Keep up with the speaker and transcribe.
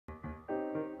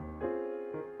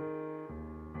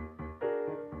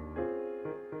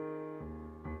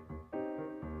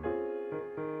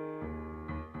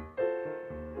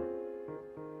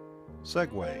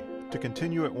Segue, to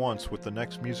continue at once with the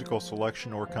next musical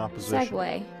selection or composition.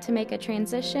 Segue, to make a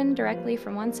transition directly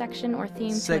from one section or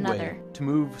theme to another. To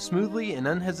move smoothly and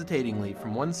unhesitatingly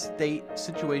from one state,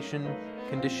 situation,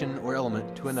 condition, or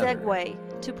element to another.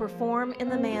 Segue, to perform in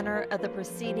the manner of the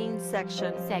preceding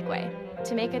section. Segue,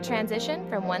 to make a transition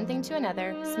from one thing to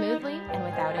another smoothly and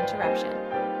without interruption.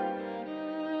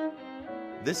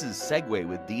 This is Segue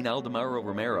with Dean Aldemaro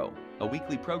Romero, a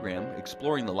weekly program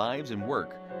exploring the lives and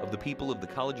work of the people of the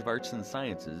College of Arts and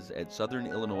Sciences at Southern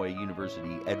Illinois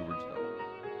University, Edwardsville.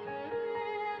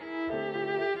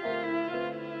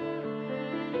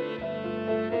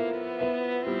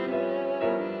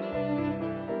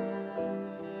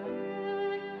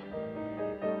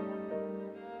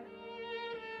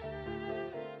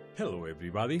 Hello,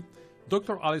 everybody.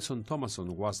 Dr. Allison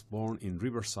Thomason was born in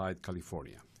Riverside,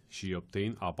 California. She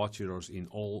obtained a bachelor's in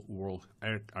Old World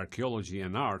Archaeology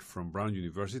and Art from Brown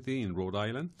University in Rhode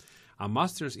Island, a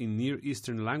master's in Near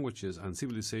Eastern Languages and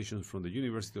Civilizations from the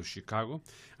University of Chicago,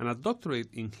 and a doctorate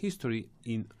in History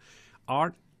in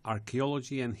Art,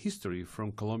 Archaeology, and History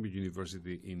from Columbia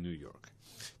University in New York.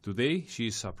 Today, she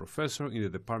is a professor in the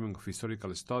Department of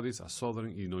Historical Studies at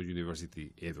Southern Illinois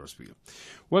University, Edwardsville.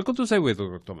 Welcome to Segue,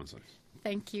 Dr. Thomason.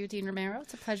 Thank you, Dean Romero.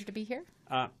 It's a pleasure to be here.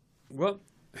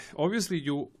 Obviously,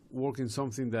 you work in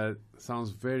something that sounds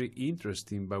very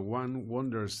interesting, but one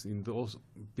wonders in those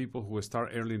people who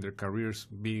start early in their careers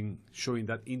showing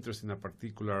that interest in a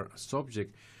particular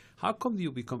subject, how come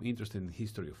you become interested in the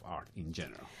history of art in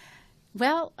general?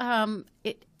 Well,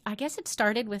 I guess it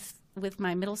started with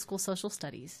my middle school social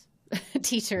studies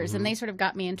teachers, and they sort of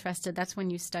got me interested. That's when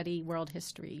you study world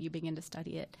history, you begin to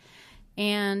study it.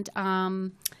 And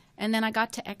then I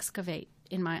got to excavate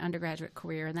in my undergraduate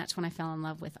career, and that's when I fell in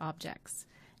love with objects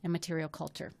and material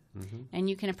culture. And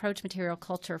you can approach material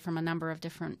culture from a number of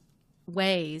different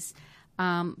ways,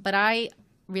 but I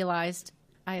realized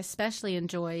I especially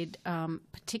enjoyed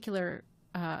particular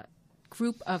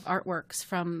group of artworks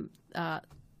from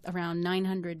around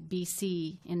 900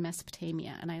 BC in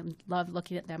Mesopotamia, and I love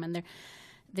looking at them. And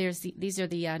these are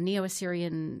the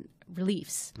Neo-Assyrian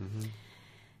reliefs.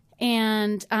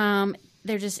 And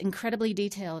they're just incredibly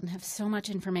detailed and have so much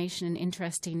information and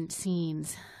interesting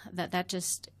scenes that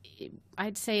just,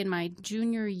 I'd say in my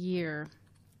junior year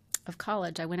of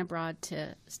college, I went abroad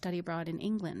to study abroad in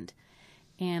England,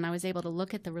 and I was able to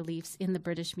look at the reliefs in the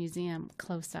British Museum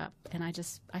close up, and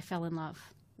I fell in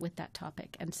love with that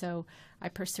topic. And so I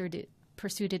pursued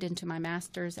it into my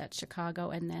master's at Chicago,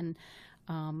 and then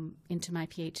into my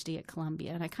PhD at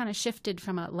Columbia. And I kind of shifted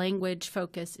from a language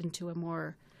focus into a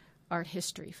more art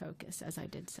history focus as I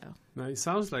did so. Now, it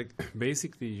sounds like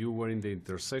basically you were in the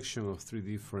intersection of three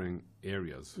different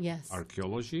areas. Yes.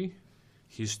 Archaeology,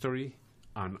 history,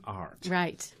 and art.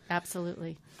 Right,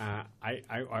 absolutely.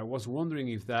 I was wondering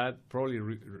if that probably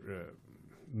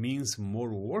means more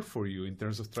work for you in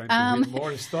terms of trying to read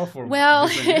more stuff or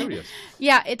different areas.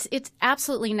 Yeah, it's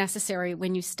absolutely necessary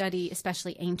when you study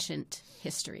especially ancient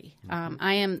history.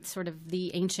 I am sort of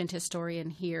the ancient historian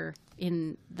here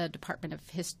in the Department of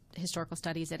Historical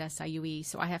Studies at SIUE,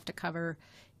 so I have to cover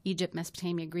Egypt,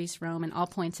 Mesopotamia, Greece, Rome, and all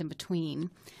points in between.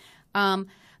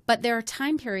 But there are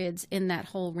time periods in that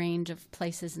whole range of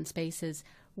places and spaces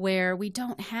where we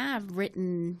don't have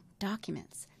written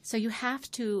documents. So you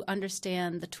have to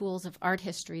understand the tools of art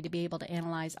history to be able to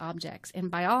analyze objects.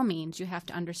 And by all means, you have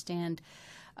to understand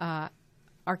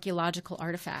archaeological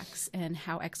artifacts and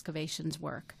how excavations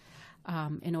work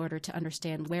in order to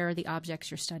understand where the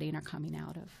objects you're studying are coming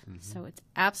out of. So it's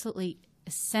absolutely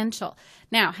essential.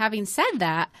 Now, having said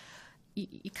that,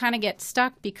 you kind of get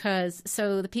stuck because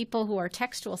the people who are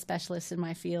textual specialists in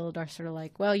my field are sort of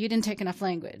like, well, you didn't take enough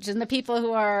language, and the people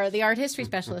who are the art history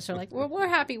specialists are like, well, we're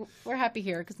happy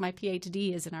here because my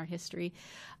PhD is in art history,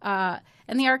 and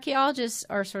the archaeologists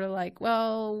are sort of like,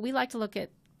 well, we like to look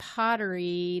at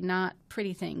pottery, not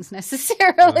pretty things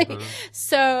necessarily.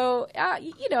 So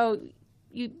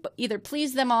you either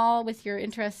please them all with your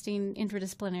interesting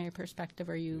interdisciplinary perspective,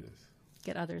 or you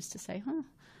get others to say,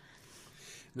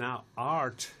 Now,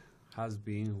 art has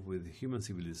been with human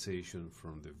civilization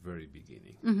from the very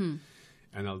beginning.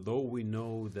 And although we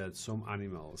know that some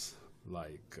animals,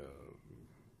 like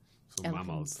some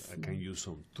mammals, can use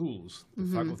some tools,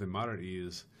 the fact of the matter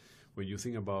is, when you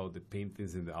think about the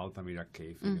paintings in the Altamira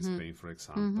cave in Spain, for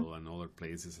example, and other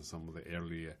places and some of the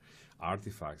earlier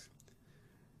artifacts,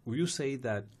 would you say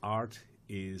that art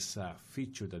is a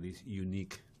feature that is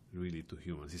unique really to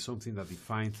humans? It's something that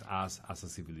defines us as a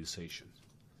civilization?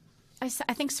 I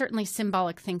think certainly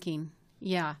symbolic thinking,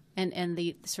 yeah, and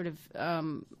the sort of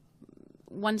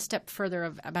one step further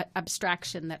of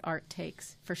abstraction that art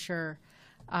takes, for sure.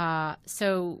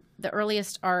 So the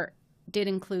earliest art did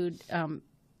include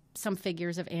some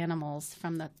figures of animals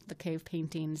from the cave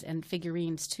paintings and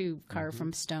figurines too, carved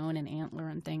from stone and antler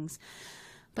and things.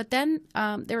 But then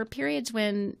there were periods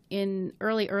when in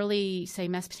early, say,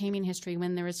 Mesopotamian history,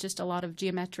 when there was just a lot of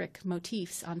geometric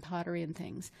motifs on pottery and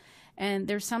things. And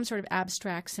there's some sort of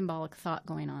abstract symbolic thought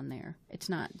going on there. It's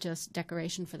not just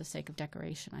decoration for the sake of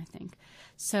decoration, I think.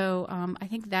 So I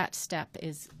think that step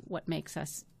is what makes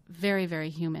us very, very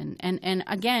human. And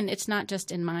again, it's not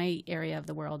just in my area of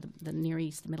the world, the Near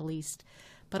East, the Middle East,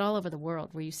 but all over the world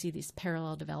where you see this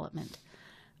parallel development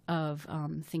of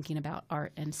thinking about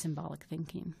art and symbolic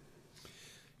thinking.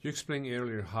 You explained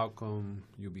earlier how come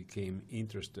you became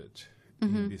interested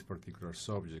in these particular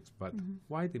subjects, but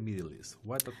why the Middle East?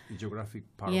 What the geographic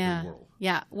part of the world?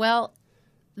 Yeah, well,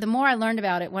 the more I learned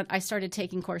about it, when I started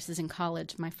taking courses in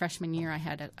college, my freshman year I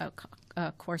had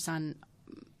a course on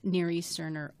Near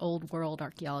Eastern or Old World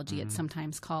archaeology, it's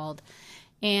sometimes called.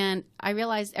 And I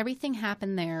realized everything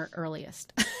happened there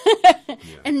earliest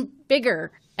and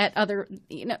bigger at other,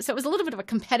 so it was a little bit of a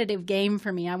competitive game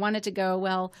for me. I wanted to go,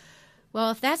 well,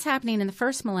 if that's happening in the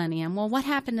first millennium, well, what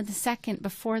happened in the second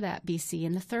before that BC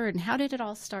and the third, and how did it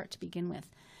all start to begin with?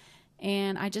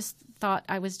 And I just thought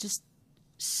I was just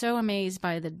so amazed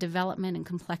by the development and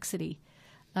complexity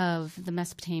of the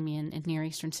Mesopotamian and Near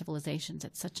Eastern civilizations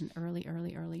at such an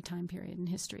early time period in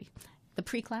history, the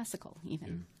pre-classical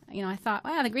even. I thought,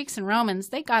 the Greeks and Romans,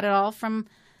 they got it all from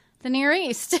the Near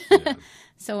East.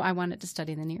 So I wanted to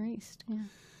study the Near East. Yeah.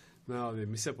 Now, the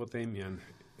Mesopotamian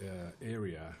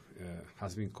area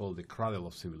has been called the cradle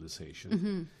of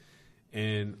civilization.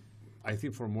 And I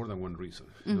think for more than one reason,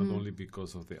 not only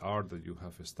because of the art that you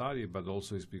have studied, but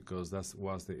also it's because that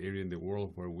was the area in the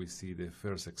world where we see the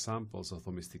first examples of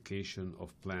domestication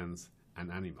of plants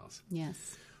and animals.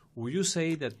 Yes. Would you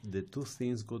say that the two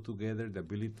things go together, the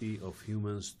ability of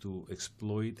humans to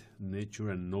exploit nature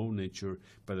and know nature,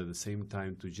 but at the same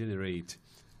time to generate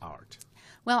art?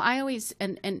 Well, I always,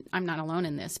 and I'm not alone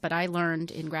in this, but I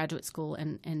learned in graduate school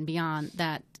and beyond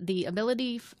that the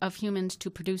ability of humans to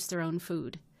produce their own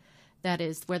food, that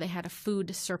is, where they had a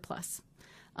food surplus,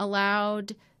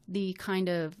 allowed the kind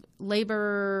of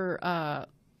labor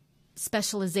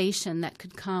specialization that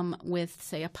could come with,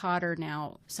 say, a potter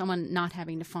now. Someone not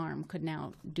having to farm could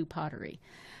now do pottery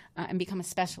and become a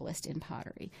specialist in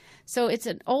pottery. So it's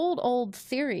an old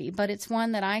theory, but it's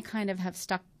one that I kind of have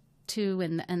stuck to,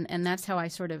 and that's how I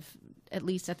sort of, at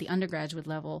least at the undergraduate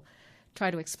level, try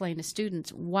to explain to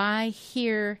students why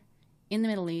here in the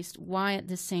Middle East, why at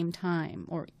the same time,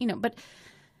 or but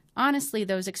honestly,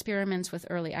 those experiments with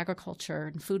early agriculture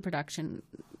and food production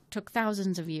took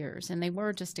thousands of years, and they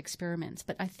were just experiments.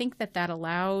 But I think that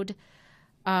allowed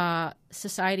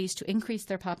societies to increase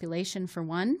their population, for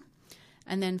one,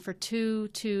 and then for two,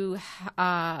 to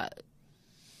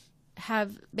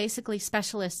have basically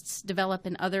specialists develop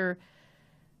in other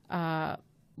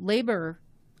labor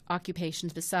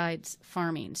occupations besides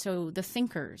farming. So the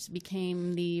thinkers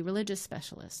became the religious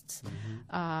specialists.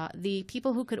 The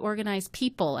people who could organize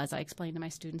people, as I explained to my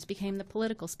students, became the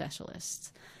political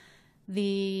specialists.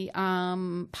 The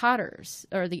potters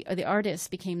or the artists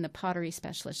became the pottery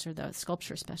specialists or the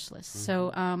sculpture specialists.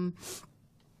 So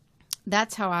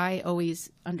that's how I always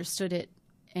understood it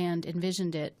and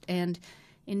envisioned it. And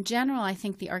in general, I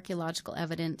think the archaeological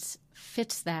evidence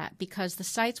fits that, because the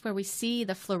sites where we see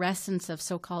the fluorescence of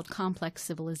so-called complex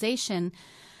civilization,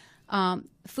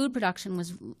 food production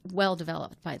was well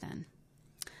developed by then.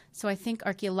 So I think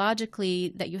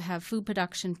archaeologically that you have food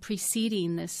production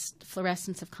preceding this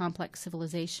fluorescence of complex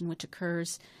civilization, which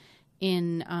occurs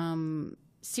in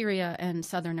Syria and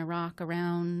southern Iraq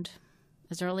around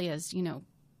as early as,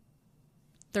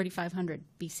 3500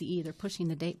 BCE. They're pushing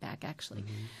the date back, actually.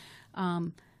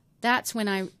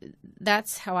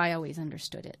 That's how I always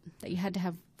understood it, that you had to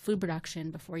have food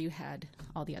production before you had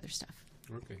all the other stuff.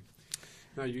 Okay.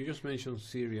 Now, you just mentioned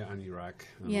Syria and Iraq.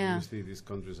 And obviously, these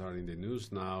countries are in the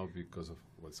news now because of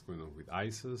what's going on with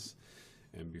ISIS.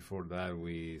 And before that,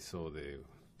 we saw the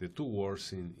two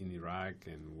wars in Iraq,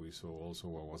 and we saw also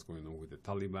what was going on with the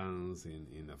Taliban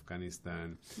in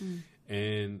Afghanistan.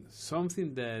 And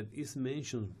something that is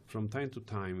mentioned from time to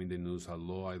time in the news,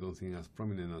 although I don't think as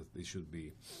prominent as it should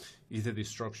be, is the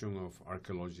destruction of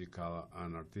archaeological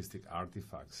and artistic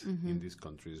artifacts in these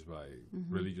countries by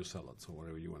religious zealots, or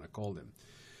whatever you want to call them.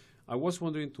 I was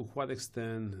wondering, to what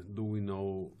extent do we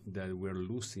know that we're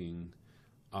losing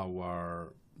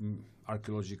our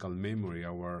archaeological memory,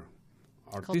 our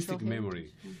artistic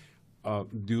memory,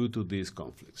 due to these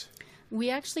conflicts? We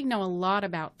actually know a lot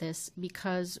about this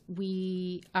because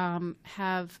we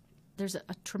have there's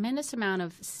a tremendous amount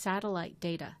of satellite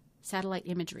data, satellite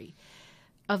imagery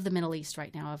of the Middle East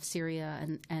right now, of Syria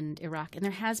and Iraq. And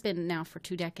there has been now for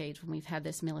 2 decades when we've had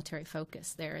this military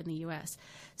focus there in the U.S.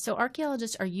 So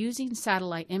archaeologists are using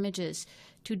satellite images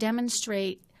to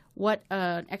demonstrate what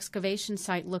an excavation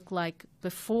site looked like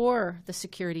before the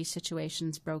security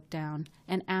situations broke down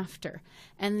and after.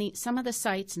 And some of the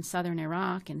sites in southern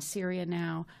Iraq and Syria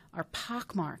now are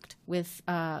pockmarked with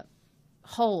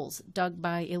holes dug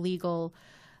by illegal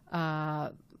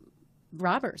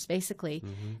robbers, basically.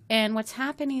 And what's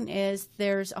happening is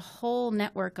there's a whole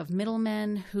network of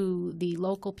middlemen who the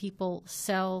local people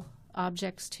sell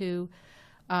objects to,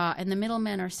 and the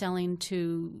middlemen are selling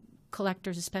to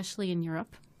collectors, especially in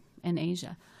Europe and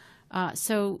Asia.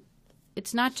 So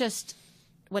it's not just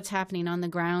what's happening on the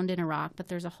ground in Iraq, but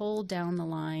there's a whole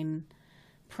down-the-line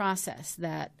process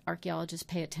that archaeologists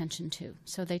pay attention to.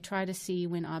 So they try to see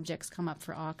when objects come up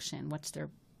for auction,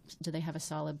 do they have a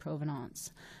solid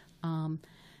provenance? Now,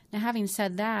 having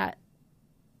said that,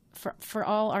 for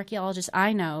all archaeologists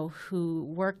I know who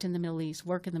work in the Middle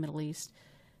East,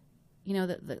 you know,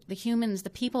 the humans,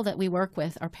 the people that we work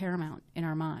with are paramount in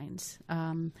our minds.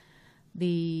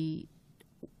 The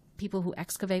people who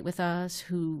excavate with us,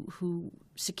 who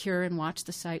secure and watch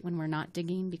the site when we're not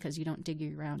digging, because you don't dig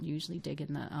year-round, you usually dig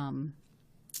in the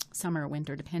summer or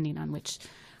winter, depending on which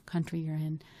country you're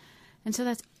in. And so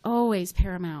that's always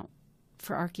paramount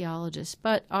for archaeologists,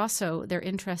 but also they're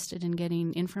interested in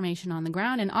getting information on the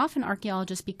ground. And often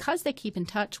archaeologists, because they keep in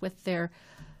touch with their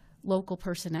local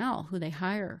personnel who they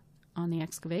hire on the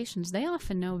excavations, they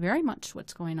often know very much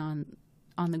what's going on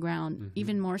the ground,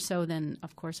 even more so than,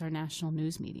 of course, our national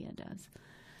news media does.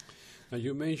 Now,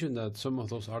 you mentioned that some of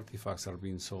those artifacts are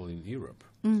being sold in Europe.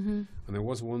 Mm-hmm. And I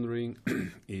was wondering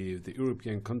if the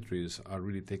European countries are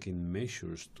really taking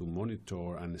measures to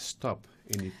monitor and stop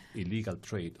any illegal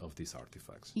trade of these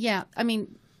artifacts. Yeah, I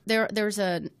mean, there's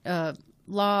a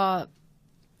law,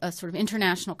 a sort of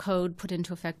international code put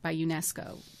into effect by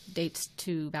UNESCO, dates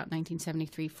to about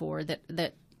 1973-4,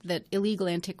 that illegal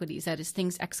antiquities, that is,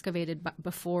 things excavated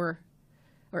before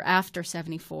or after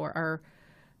 74,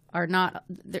 are not.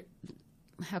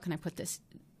 How can I put this?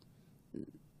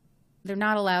 They're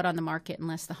not allowed on the market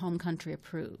unless the home country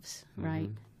approves, right?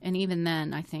 And even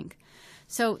then, I think.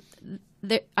 So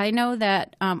I know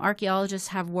that archaeologists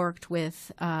have worked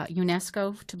with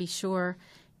UNESCO, to be sure,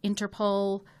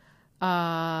 Interpol,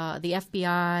 the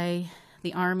FBI,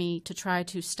 the Army, to try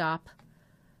to stop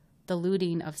the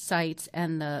looting of sites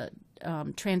and the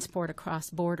transport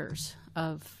across borders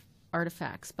of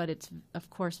artifacts. But it's, of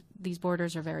course, these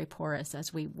borders are very porous,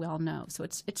 as we well know. So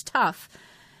it's tough.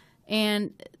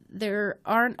 And there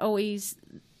aren't always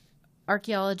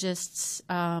archaeologists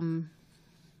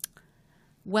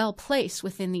well placed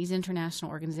within these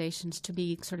international organizations to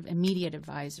be sort of immediate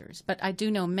advisors. But I do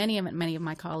know many of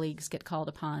my colleagues get called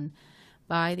upon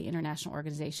by the international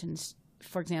organizations.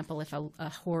 For example, if a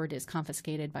hoard is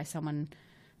confiscated by someone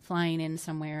flying in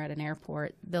somewhere at an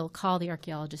airport, they'll call the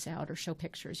archaeologists out or show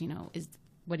pictures. You know,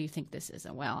 what do you think this is?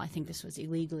 Well, I think this was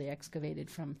illegally excavated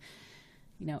from,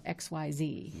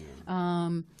 XYZ. Yeah.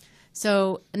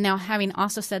 So now, having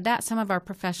also said that, some of our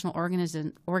professional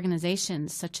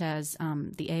organizations, such as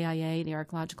the AIA, the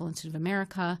Archaeological Institute of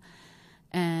America,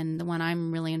 and the one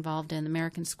I'm really involved in, the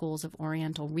American Schools of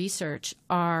Oriental Research,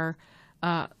 are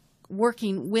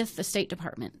working with the State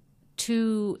Department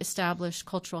to establish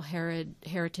cultural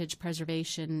heritage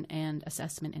preservation and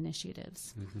assessment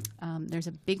initiatives. There's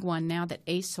a big one now that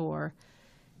ASOR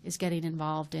is getting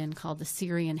involved in called the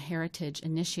Syrian Heritage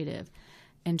Initiative.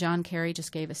 And John Kerry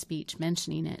just gave a speech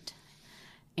mentioning it.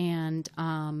 And,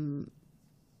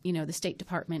 the State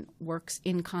Department works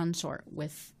in consort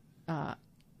with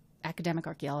academic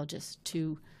archaeologists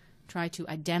to try to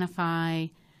identify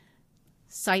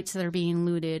sites that are being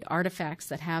looted, artifacts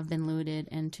that have been looted,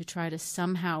 and to try to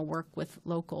somehow work with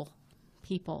local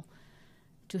people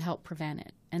to help prevent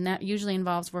it. And that usually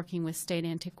involves working with state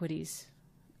antiquities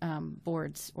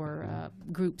boards or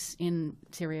groups in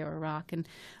Syria or Iraq. And,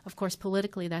 of course,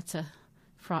 politically, that's a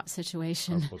fraught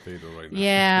situation. Hot potato right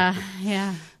now.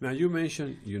 Yeah. Now, you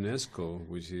mentioned UNESCO,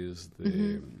 which is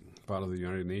the part of the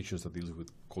United Nations that deals with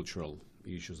cultural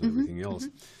issues and everything else.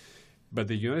 But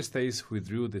the United States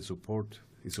withdrew its support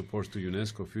to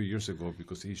UNESCO a few years ago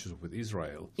because of issues with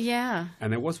Israel. Yeah.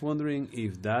 And I was wondering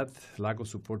if that lack of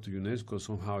support to UNESCO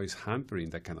somehow is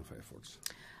hampering that kind of efforts.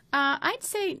 I'd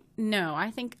say no.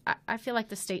 I feel like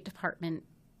the State Department,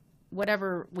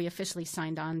 whatever we officially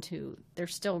signed on to, they're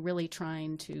still really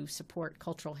trying to support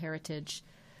cultural heritage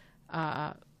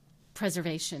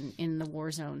preservation in the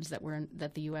war zones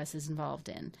that the U.S. is involved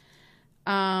in.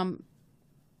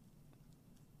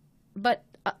 but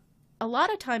a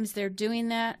lot of times they're doing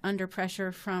that under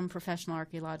pressure from professional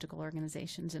archaeological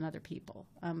organizations and other people.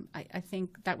 I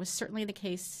think that was certainly the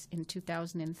case in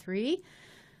 2003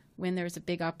 when there was a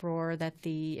big uproar that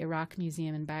the Iraq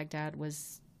Museum in Baghdad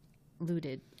was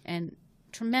looted. And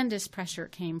tremendous pressure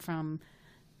came from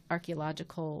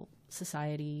archaeological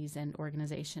societies and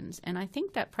organizations. And I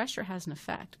think that pressure has an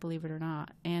effect, believe it or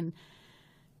not. And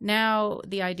now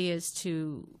the idea is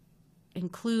to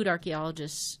include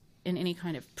archaeologists in any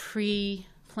kind of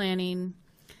pre-planning.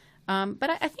 But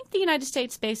I think the United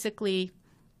States basically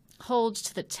holds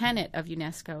to the tenet of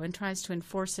UNESCO and tries to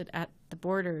enforce it at the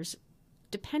borders,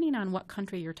 depending on what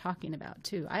country you're talking about,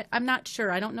 too. I'm not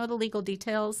sure. I don't know the legal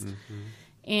details.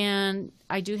 And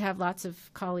I do have lots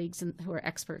of colleagues who are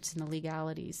experts in the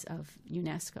legalities of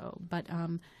UNESCO. But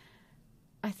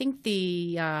I think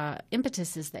the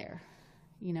impetus is there.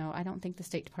 I don't think the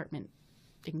State Department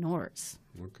ignores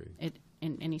it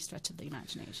in any stretch of the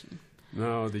imagination.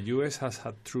 Now, the U.S. has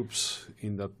had troops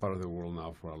in that part of the world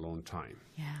now for a long time.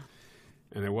 Yeah.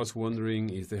 And I was wondering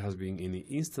if there has been any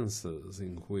instances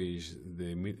in which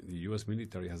the U.S.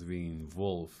 military has been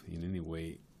involved in any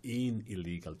way in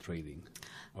illegal trading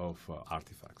of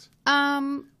artifacts.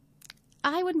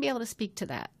 I wouldn't be able to speak to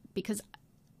that because,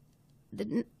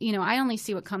 I only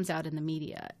see what comes out in the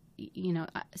media.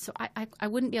 So I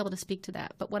wouldn't be able to speak to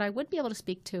that. But what I would be able to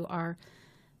speak to are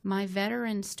my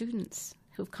veteran students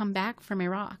who've come back from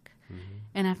Iraq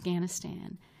and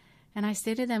Afghanistan. And I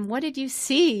say to them, what did you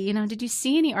see? Did you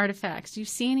see any artifacts? Did you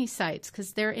see any sites?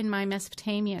 Because they're in my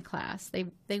Mesopotamia class.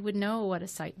 They would know what a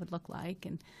site would look like.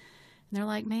 And they're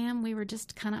like, ma'am, we were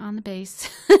just kind of on the base.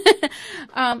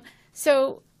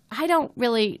 So I don't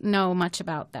really know much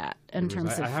about that in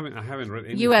terms of I haven't read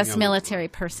anything U.S. military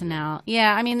personnel.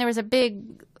 Yeah, there was a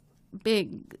big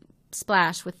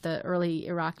splash with the early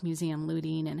Iraq Museum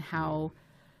looting and how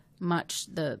much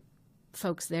the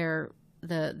folks there,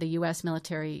 the U.S.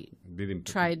 military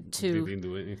tried to... Didn't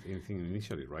do anything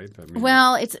initially, right?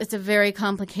 Well, it's a very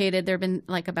complicated... There have been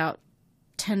about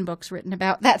 10 books written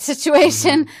about that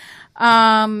situation.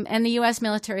 And the U.S.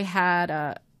 military had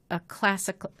a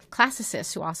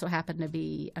classicist who also happened to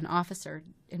be an officer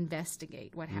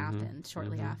investigate what happened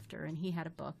shortly after, and he had a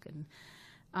book.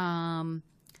 And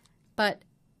but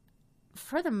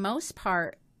for the most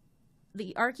part,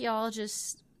 the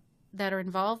archaeologists that are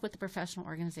involved with the professional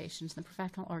organizations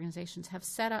have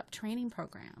set up training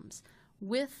programs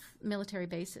with military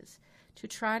bases to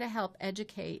try to help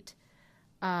educate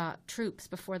troops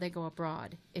before they go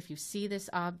abroad. If you see this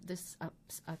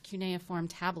cuneiform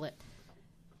tablet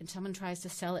and someone tries to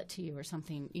sell it to you or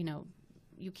something,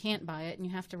 you can't buy it and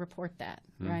you have to report that,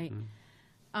 right?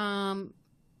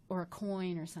 Or a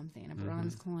coin or something, a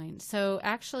bronze coin. So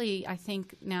actually, I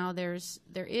think now there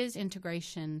is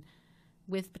integration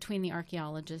between the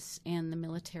archaeologists and the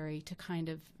military to kind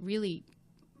of really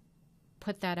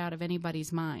put that out of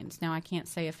anybody's minds. Now, I can't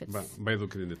say if it's... By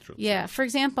looking at the troops. Yeah. For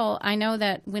example, I know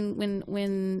that when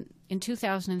in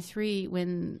 2003,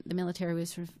 when the military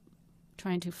was sort of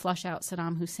trying to flush out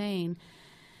Saddam Hussein,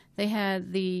 they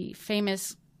had the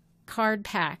famous card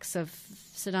packs of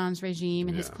Saddam's regime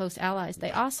and his close allies.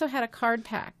 They also had a card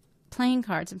pack, playing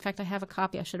cards. In fact, I have a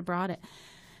copy. I should have brought it.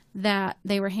 That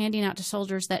they were handing out to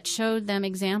soldiers that showed them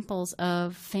examples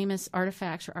of famous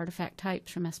artifacts or artifact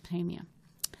types from Mesopotamia.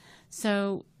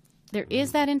 So there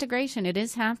is that integration. It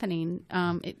is happening.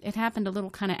 It happened a little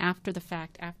kind of after the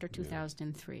fact, after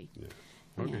 2003. Yeah.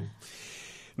 Okay.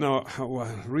 Now,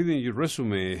 reading your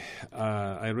resume,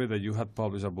 I read that you had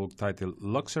published a book titled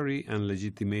Luxury and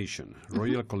Legitimation,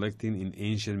 Royal Collecting in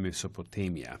Ancient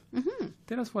Mesopotamia.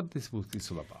 Tell us what this book is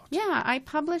all about. Yeah, I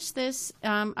published this.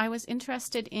 I was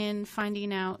interested in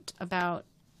finding out about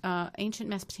ancient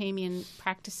Mesopotamian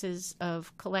practices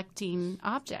of collecting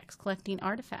objects, collecting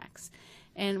artifacts,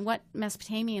 and what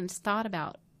Mesopotamians thought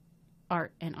about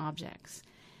art and objects.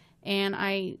 And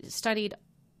I studied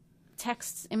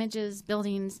texts, images,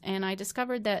 buildings, and I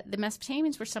discovered that the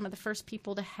Mesopotamians were some of the first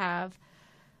people to have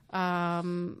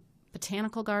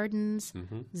botanical gardens,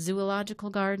 zoological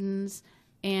gardens,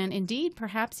 and indeed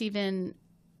perhaps even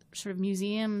sort of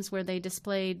museums where they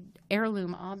displayed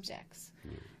heirloom objects.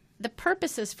 The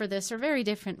purposes for this are very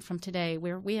different from today,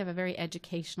 where we have a very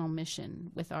educational mission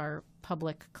with our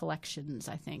public collections,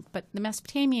 I think. But the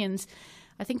Mesopotamians,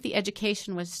 I think the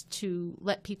education was to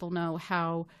let people know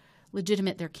how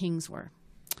legitimate their kings were.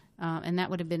 And that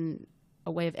would have been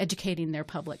a way of educating their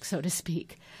public, so to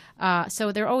speak.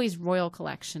 So there are always royal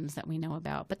collections that we know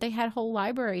about. But they had whole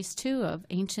libraries, too, of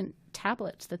ancient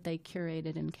tablets that they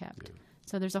curated and kept.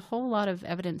 So there's a whole lot of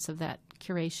evidence of that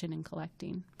curation and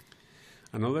collecting.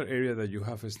 Another area that you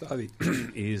have studied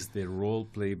is the role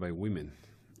played by women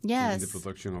Yes. in the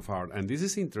production of art. And this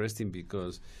is interesting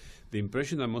because the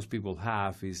impression that most people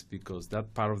have is because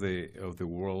that part of the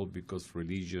world, because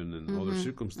religion and other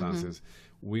circumstances,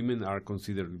 women are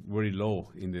considered very low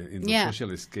in the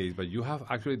social scale. But you have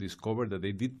actually discovered that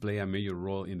they did play a major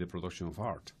role in the production of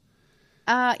art.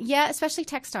 Yeah, especially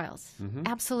textiles.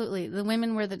 Absolutely. The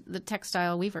women were the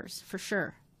textile weavers, for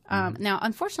sure. Now,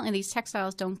 unfortunately, these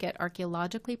textiles don't get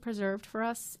archaeologically preserved for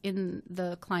us in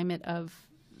the climate of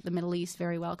the Middle East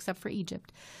very well, except for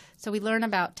Egypt. So we learn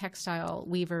about textile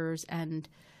weavers and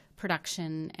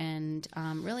production and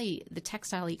really the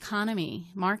textile economy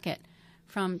market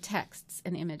from texts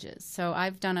and images. So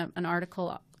I've done an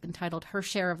article entitled Her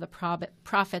Share of the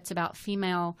Profits about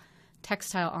female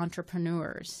textile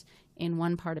entrepreneurs in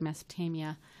one part of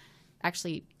Mesopotamia.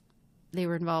 Actually, they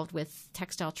were involved with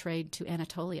textile trade to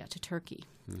Anatolia, to Turkey.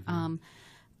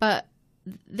 But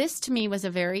this, to me, was a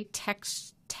very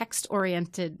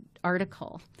text-oriented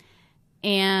article.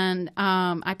 And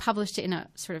I published it in a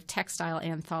sort of textile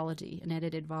anthology, an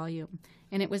edited volume.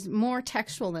 And it was more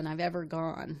textual than I've ever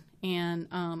gone. And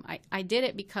I did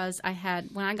it because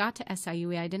when I got to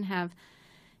SIUE, I didn't have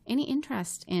any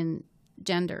interest in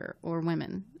gender or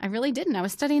women. I really didn't. I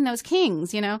was studying those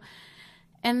kings, you know.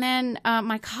 And then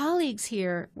my colleagues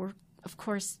here were, of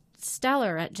course,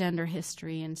 stellar at gender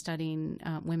history and studying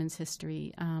women's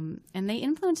history. And they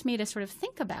influenced me to sort of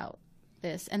think about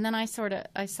this. And then I saw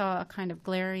a kind of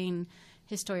glaring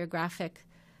historiographic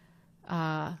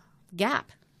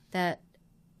gap that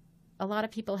a lot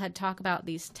of people had talked about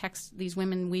these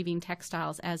women weaving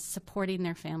textiles as supporting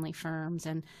their family firms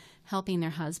and helping their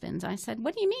husbands. I said,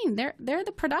 what do you mean? They're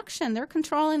the production. They're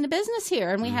controlling the business here.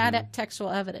 And we had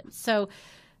textual evidence. So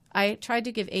I tried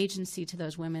to give agency to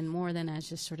those women more than as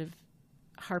just sort of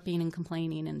harping and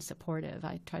complaining and supportive.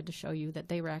 I tried to show you that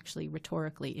they were actually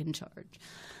rhetorically in charge.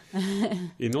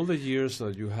 In all the years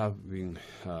that you have been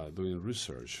doing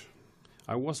research,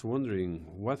 I was wondering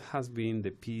what has been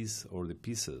the piece or the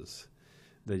pieces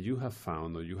that you have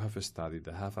found or you have studied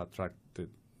that have attracted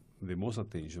the most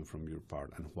attention from your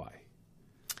part, and why?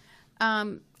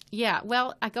 Yeah,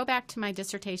 well, I go back to my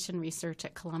dissertation research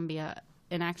at Columbia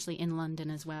and actually in London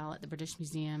as well at the British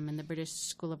Museum and the British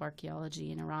School of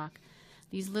Archaeology in Iraq.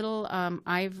 These little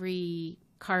ivory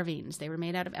carvings, they were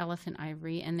made out of elephant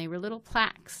ivory, and they were little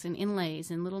plaques and inlays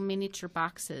and little miniature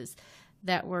boxes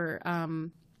that were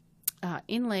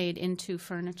inlaid into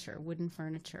furniture, wooden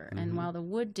furniture. And while the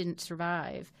wood didn't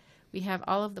survive, we have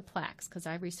all of the plaques, because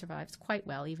ivory survives quite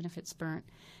well, even if it's burnt.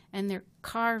 And they're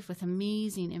carved with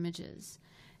amazing images.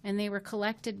 And they were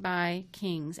collected by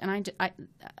kings. And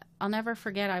I'll never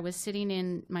forget, I was sitting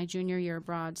in my junior year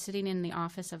abroad, sitting in the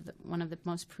office of one of the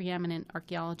most preeminent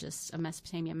archaeologists of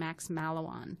Mesopotamia, Max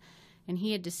Malawan. And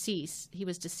he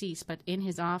was deceased, but in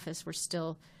his office were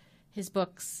still his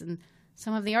books and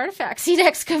some of the artifacts he'd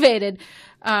excavated,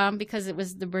 because it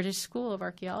was the British School of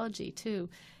Archaeology, too.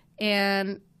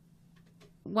 And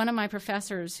one of my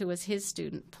professors, who was his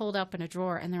student, pulled up in a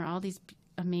drawer, and there are all these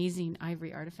amazing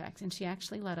ivory artifacts. And she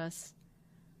actually let us,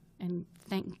 and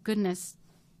thank goodness,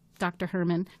 Dr.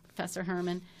 Herman, Professor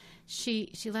Herman,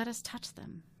 she let us touch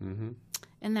them.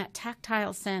 And that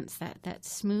tactile sense, that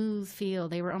smooth feel,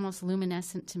 they were almost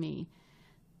luminescent to me.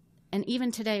 And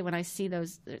even today, when I see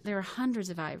those, there are hundreds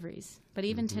of ivories. But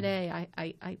even today,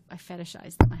 I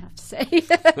fetishize them, I have to say.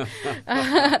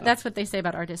 That's what they say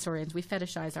about art historians. We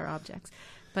fetishize our objects.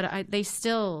 But they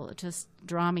still just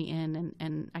draw me in,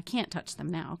 and I can't touch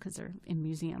them now because they're in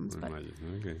museums. But I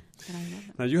love them.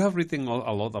 Now, you have written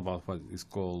a lot about what is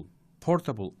called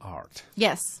portable art.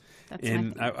 Yes, that's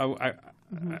and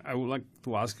I would like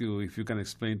to ask you if you can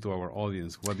explain to our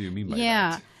audience what do you mean by that.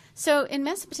 Yeah. So in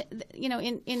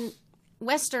Mesopotamia, in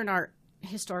Western art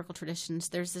historical traditions,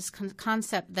 there's this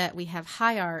concept that we have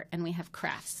high art and we have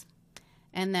crafts,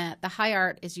 and that the high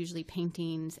art is usually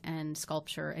paintings and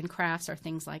sculpture, and crafts are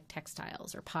things like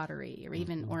textiles or pottery or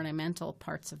even ornamental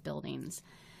parts of buildings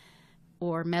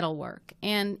or metalwork.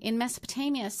 And in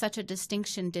Mesopotamia, such a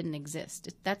distinction didn't exist.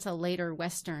 That's a later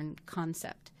Western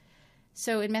concept.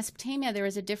 So in Mesopotamia, there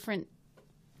was a different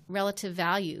relative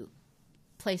value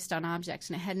placed on objects,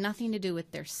 and it had nothing to do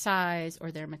with their size or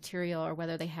their material or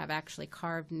whether they have actually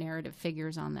carved narrative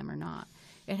figures on them or not.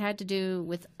 It had to do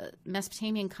with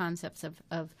Mesopotamian concepts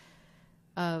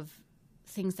of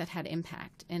things that had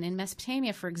impact. And in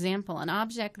Mesopotamia, for example, an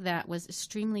object that was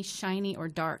extremely shiny or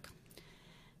dark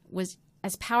was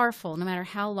as powerful, no matter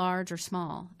how large or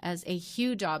small, as a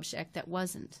huge object that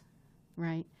wasn't,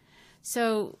 right?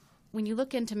 So when you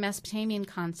look into Mesopotamian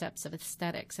concepts of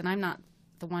aesthetics, and I'm not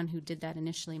the one who did that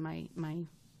initially, my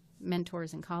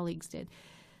mentors and colleagues did,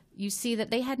 you see that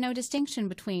they had no distinction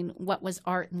between what was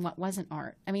art and what wasn't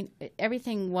art. I mean,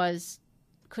 everything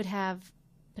could have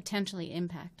potentially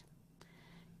impact,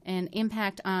 and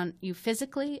impact on you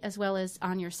physically as well as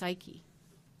on your psyche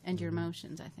and your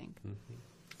emotions, I think.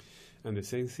 And the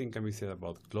same thing can be said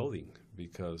about clothing,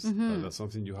 because that's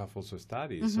something you have also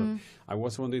studied. So I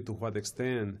was wondering to what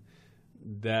extent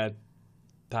that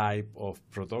type of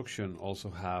production also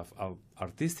have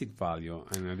artistic value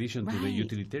in addition to the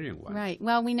utilitarian one. Right.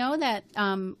 Well, we know that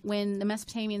when the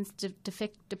Mesopotamians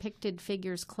depicted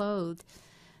figures clothed,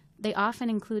 they often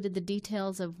included the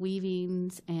details of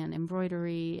weavings and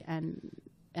embroidery and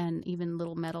even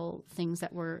little metal things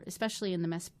that were, especially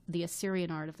in the Assyrian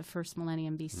art of the first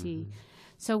millennium BC.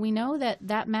 So we know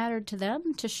that mattered to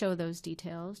them to show those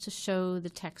details, to show the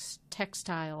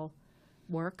textile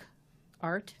work,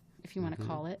 art, if you want to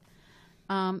call it.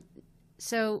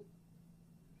 So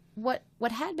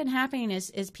what had been happening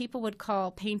is people would call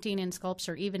painting and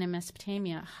sculpture, even in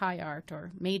Mesopotamia, high art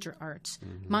or major arts,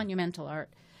 monumental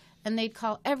art. And they'd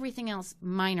call everything else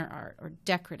minor art or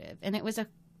decorative. And it was a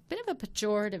bit of a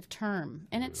pejorative term,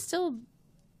 and it's still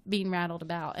being rattled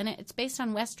about. And it's based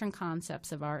on Western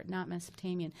concepts of art, not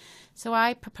Mesopotamian. So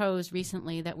I proposed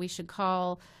recently that we should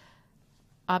call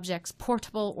objects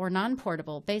portable or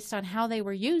non-portable based on how they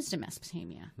were used in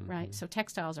Mesopotamia, right? So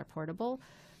textiles are portable,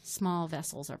 small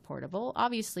vessels are portable.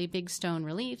 Obviously, big stone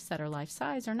reliefs that are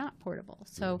life-size are not portable.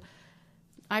 So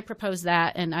I proposed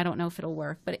that, and I don't know if it'll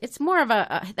work, but it's more of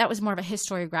that was more of a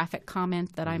historiographic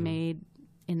comment that I made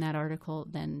in that article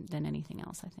than anything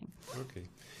else, I think. Okay.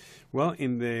 Well,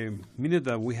 in the minute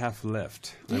that we have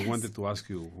left, I wanted to ask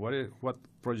you, what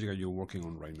project are you working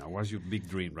on right now? What's your big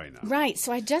dream right now? Right.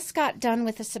 So I just got done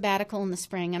with a sabbatical in the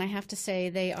spring, and I have to say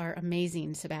they are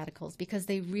amazing sabbaticals because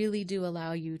they really do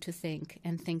allow you to think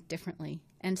and think differently.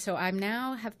 And so I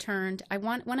now have turned,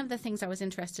 one of the things I was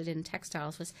interested in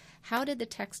textiles was how did the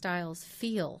textiles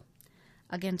feel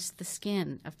against the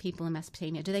skin of people in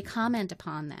Mesopotamia? Do they comment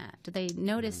upon that? Do they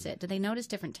notice it? Do they notice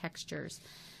different textures?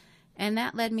 And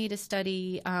that led me to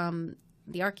study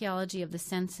the archaeology of the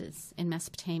senses in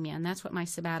Mesopotamia, and that's what my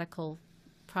sabbatical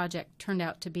project turned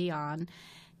out to be on.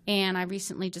 And I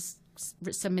recently just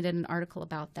submitted an article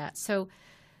about that. So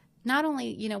not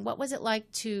only, what was it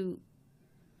like to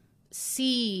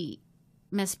see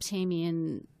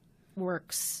Mesopotamian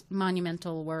works,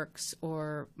 monumental works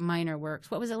or minor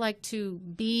works? What was it like to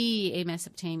be a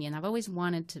Mesopotamian? I've always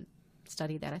wanted to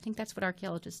study that. I think that's what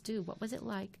archaeologists do. What was it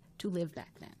like to live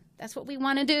back then? That's what we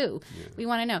want to do. Yeah. We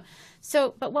want to know.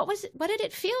 So, but what did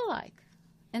it feel like?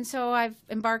 And so I've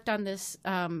embarked on this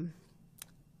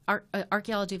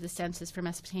archaeology of the senses for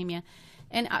Mesopotamia.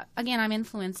 And again, I'm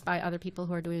influenced by other people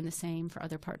who are doing the same for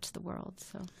other parts of the world.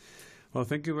 So, well,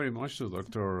 thank you very much to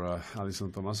Dr.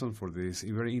 Allison Thomason for this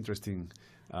very interesting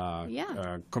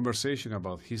conversation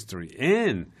about history.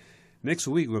 And next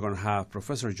week, we're going to have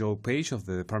Professor Joe Page of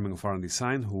the Department of Art and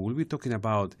Design, who will be talking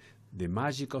about the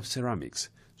magic of ceramics.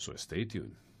 So stay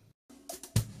tuned.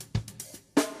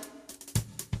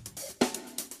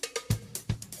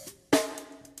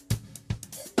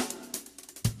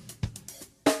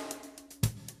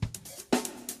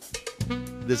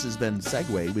 This has been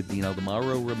Segue with Dean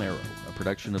Aldemaro Romero, a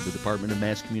production of the Department of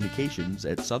Mass Communications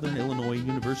at Southern Illinois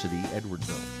University,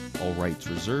 Edwardsville. All rights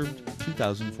reserved,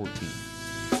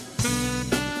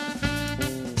 2014.